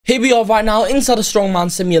Here we are right now inside of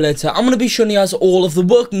Strongman Simulator. I'm going to be showing you guys all of the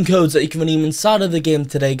working codes that you can redeem inside of the game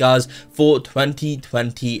today, guys, for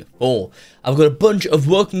 2024. I've got a bunch of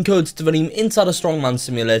working codes to redeem inside of Strongman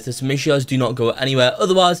Simulator, so make sure you guys do not go anywhere,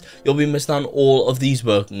 otherwise you'll be missing out on all of these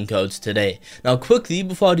working codes today. Now quickly,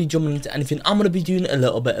 before I do jump into anything, I'm going to be doing a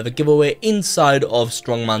little bit of a giveaway inside of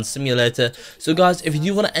Strongman Simulator. So guys, if you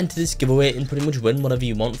do want to enter this giveaway and pretty much win whatever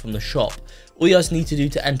you want from the shop, all you guys need to do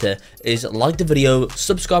to enter is like the video,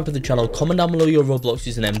 subscribe to the channel, comment down below your Roblox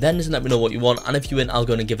username, then just let me know what you want, and if you win, I'll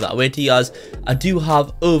go and give that away to you guys. I do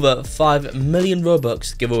have over 5 million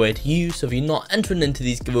Robux to give away to you, so if you're not entering into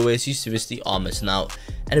these giveaways, you seriously are missing out.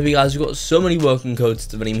 Anyway guys, we've got so many working codes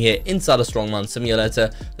to redeem here inside of Strongman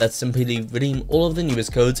Simulator. Let's simply redeem all of the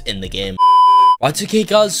newest codes in the game. Right, okay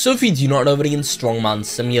guys, so if you do not know already in Strongman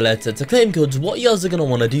Simulator, to claim codes, what you guys are going to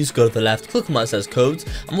want to do is go to the left, click on where it says codes,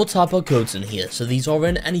 and we'll type our codes in here. So these are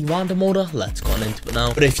in any random order. Let's go on into it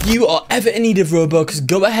now. But if you are ever in need of Robux,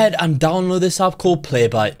 go ahead and download this app called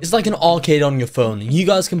Playbyte. It's like an arcade on your phone. You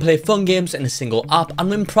guys can play fun games in a single app and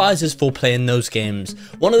win prizes for playing those games.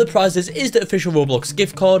 One of the prizes is the official Roblox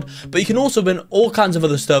gift card, but you can also win all kinds of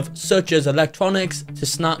other stuff, such as electronics, to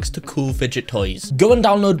snacks, to cool fidget toys. Go and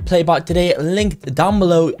download Playbyte today, link down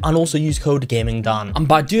below, and also use code GamingDan, and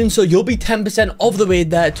by doing so you'll be 10% of the way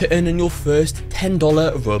there to earning your first $10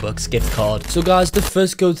 Robux gift card. So guys, the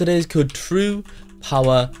first code today is code True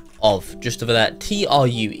Power Of, just over there,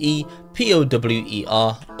 TRUEPOWEROF.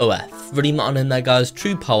 Redeem it on in there guys,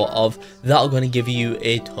 True Power Of. That'll going to give you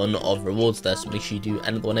a ton of rewards there, so make sure you do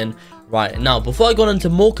enter one in right now. Before I go on into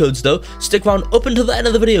more codes though, stick around up until the end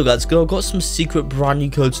of the video guys, because I've got some secret brand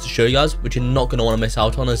new codes to show you guys, which you're not going to want to miss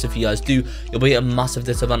out on, as if you guys do, you'll be at a massive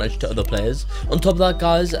disadvantage to other players. On top of that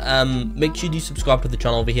guys, make sure you do subscribe to the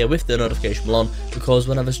channel over here with the notification bell on, because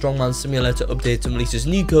whenever Strongman Simulator updates and releases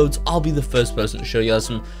new codes, I'll be the first person to show you guys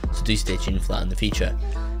them, so do stay tuned for that in the future.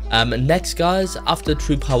 Next guys, after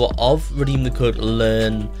True Power Of, redeem the code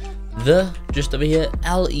LEARN the, just over here,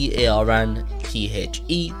 LEARNTHE.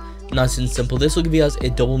 Nice and simple. This will give you guys a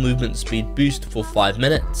double movement speed boost for 5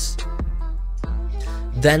 minutes.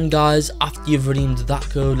 Then guys, after you've redeemed that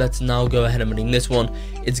code, let's now go ahead and redeem this one.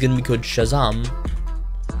 It's going to be code Shazam !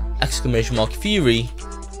 Fury.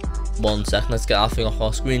 1 second, let's get our thing off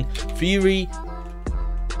our screen. Fury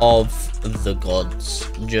of the Gods,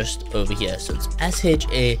 just over here. So it's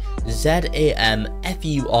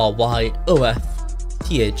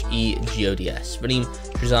SHAZAMFURYOFTHEGODS. Redeem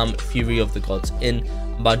Shazam Fury of the Gods in.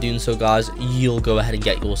 By doing so guys, you'll go ahead and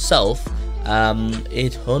get yourself a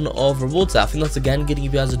ton of rewards there. I think that's again going to give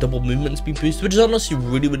you guys a double movement speed boost, which is honestly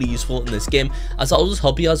really useful in this game, as that'll just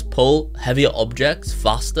help you guys pull heavier objects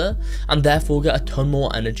faster and therefore get a ton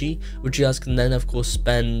more energy, which you guys can then of course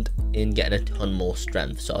spend in getting a ton more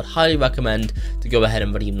strength. So I'd highly recommend to go ahead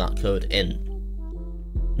and redeem that code in.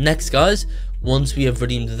 Next guys, once we have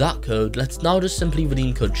redeemed that code, let's now just simply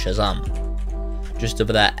redeem code Shazam. Just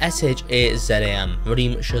over there, SHAZAM.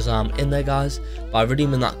 Redeem Shazam in there guys. By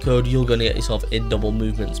redeeming that code, you're going to get yourself a double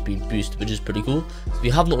movement speed boost, which is pretty cool. So if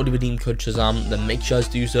you haven't already redeemed code Shazam, then make sure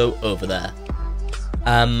to do so over there.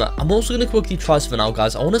 I'm also going to quickly try something out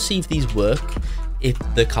guys. I want to see if these work if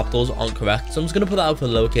the capitals aren't correct, so I'm just going to put that up for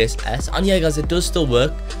lowercase s, and yeah guys, it does still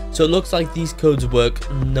work. So it looks like these codes work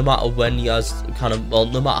no matter when you guys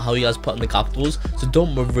no matter how you guys put in the capitals, so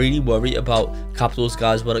don't really worry about capitals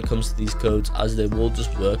guys when it comes to these codes, as they will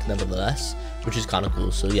just work nevertheless, which is kind of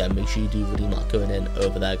cool. So yeah, make sure you do redeem that code in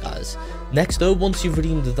over there guys. Next though, once you've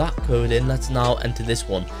redeemed that code in, let's now enter this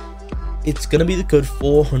one. It's going to be the code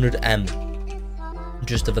 400M,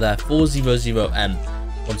 just over there, 400M.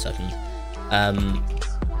 1 second.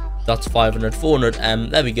 That's 500, 400M,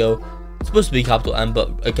 there we go. It's supposed to be capital M,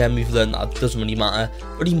 but again, we've learned that it doesn't really matter.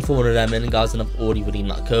 Redeem 400M in, guys, and I've already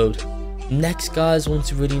redeemed that code. Next, guys,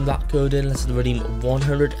 once you redeem that code in, let's redeem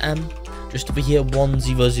 100M. Just over here,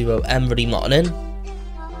 100M, redeem that one in.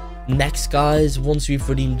 Next, guys, once we've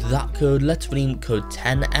redeemed that code, let's redeem code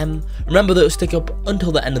 10M. Remember that it'll stick up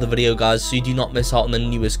until the end of the video, guys, so you do not miss out on the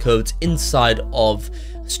newest codes inside of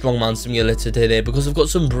Strongman Simulator today, because I've got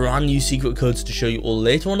some brand new secret codes to show you all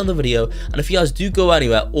later on in the video, and if you guys do go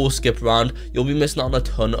anywhere or skip around, you'll be missing out on a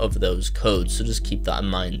ton of those codes, so just keep that in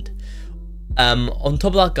mind. On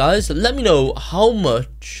top of that guys, let me know how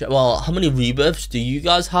many rebirths do you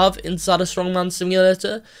guys have inside of Strongman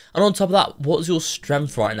Simulator, and on top of that, what's your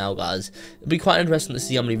strength right now guys? It'd be quite interesting to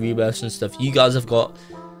see how many rebirths and stuff you guys have got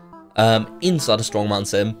inside of Strongman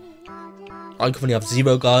Sim. I currently have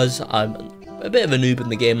 0 guys. I'm a bit of a noob in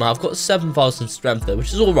the game. I've got 7,000 strength though,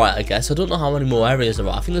 which is alright I guess. I don't know how many more areas there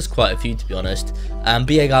are. I think there's quite a few to be honest.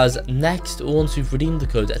 But yeah guys, next, once we've redeemed the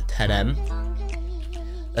code at 10M,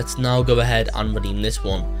 let's now go ahead and redeem this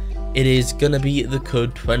one. It is gonna be the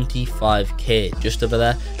code 25k, just over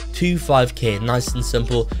there, 25k, nice and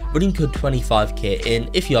simple. Redeem code 25k in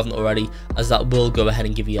if you haven't already, as that will go ahead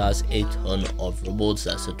and give you guys a ton of rewards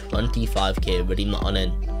there. So 25k, redeem that on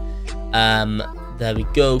in. There we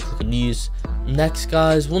go, click on use. Next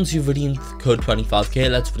guys, once you've redeemed code 25k,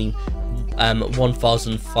 let's redeem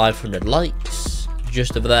 1,500 likes.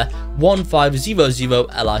 Just over there,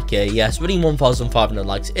 1500 LIK, yes, redeem 1,500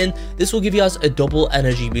 likes in. This will give you guys a double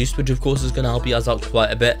energy boost, which of course is going to help you guys out quite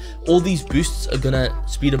a bit. All these boosts are going to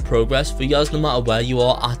speed up progress for you guys no matter where you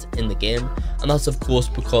are at in the game, and that's of course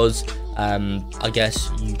because I guess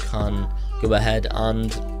you can go ahead and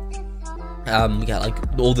get like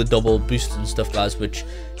all the double boosts and stuff guys, which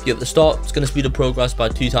if you're at the start, it's going to speed up progress by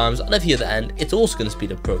 2 times, and if you're at the end, it's also going to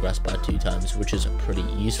speed up progress by 2 times, which is pretty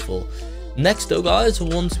useful. Next though guys,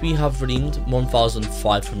 once we have redeemed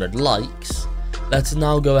 1,500 likes, let's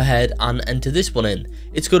now go ahead and enter this one in.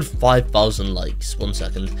 It's good 5,000 likes, 1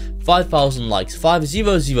 second, 5,000 likes,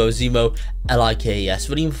 5000 LIKS,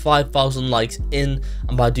 redeem 5,000 likes in,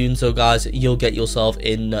 and by doing so guys, you'll get yourself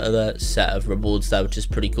another set of rewards there, which is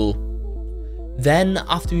pretty cool. Then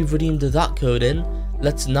after we've redeemed that code in,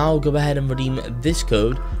 let's now go ahead and redeem this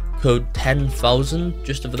code 10,000,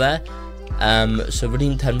 just over there. So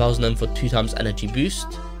redeem 10,000 in for 2 times energy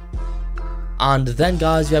boost. And then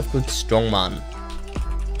guys, we have code Strongman,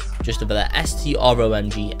 just over there,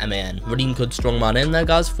 STRONGMAN. Redeem code Strongman in there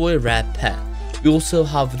guys for a rare pet. We also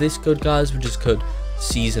have this code guys, which is code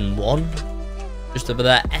Season 1, just over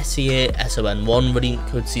there, SEASON1. Redeem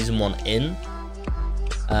code Season 1 in.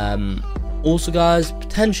 Also guys,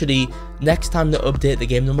 potentially next time they update the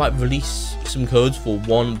game, they might release some codes for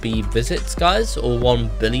 1B visits guys, or 1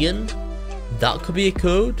 billion. That could be a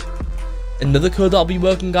code. Another code that I'll be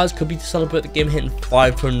working guys could be to celebrate the game hitting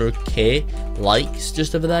 500k likes,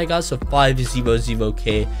 just over there guys, so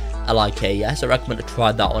 500k LIK, yes, I recommend to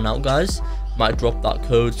try that one out guys. Might drop that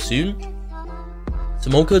code soon.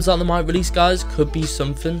 Some more codes that they might release guys could be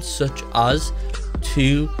something such as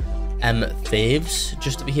 2 faves,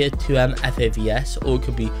 just over here, 2 FAVS, or it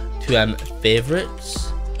could be 2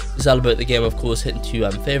 favorites. To celebrate the game, of course, hitting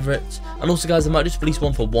 2 favorites. And also guys, they might just release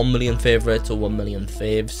one for 1 million favorites or 1 million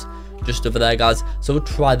faves, just over there guys, so we'll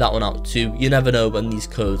try that one out too. You never know when these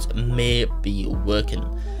codes may be working.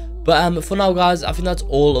 But for now guys, I think that's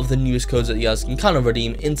all of the newest codes that you guys can kind of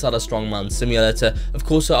redeem inside of Strongman Simulator. Of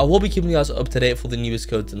course, I will be keeping you guys up to date for the newest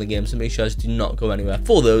codes in the game, so make sure you guys do not go anywhere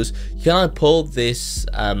for those. Can I pull this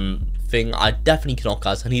thing? I definitely cannot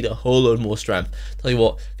guys. I need a whole load more strength. Tell you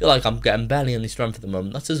what, I feel like I'm getting barely any strength at the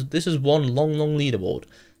moment. This is one long leaderboard.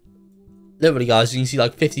 Literally guys, you can see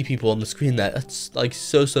like 50 people on the screen there. That's like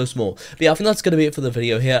so small. But yeah, I think that's going to be it for the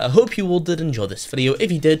video here. I hope you all did enjoy this video.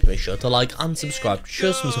 If you did, make sure to like and subscribe.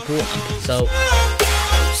 Show some support, and peace out.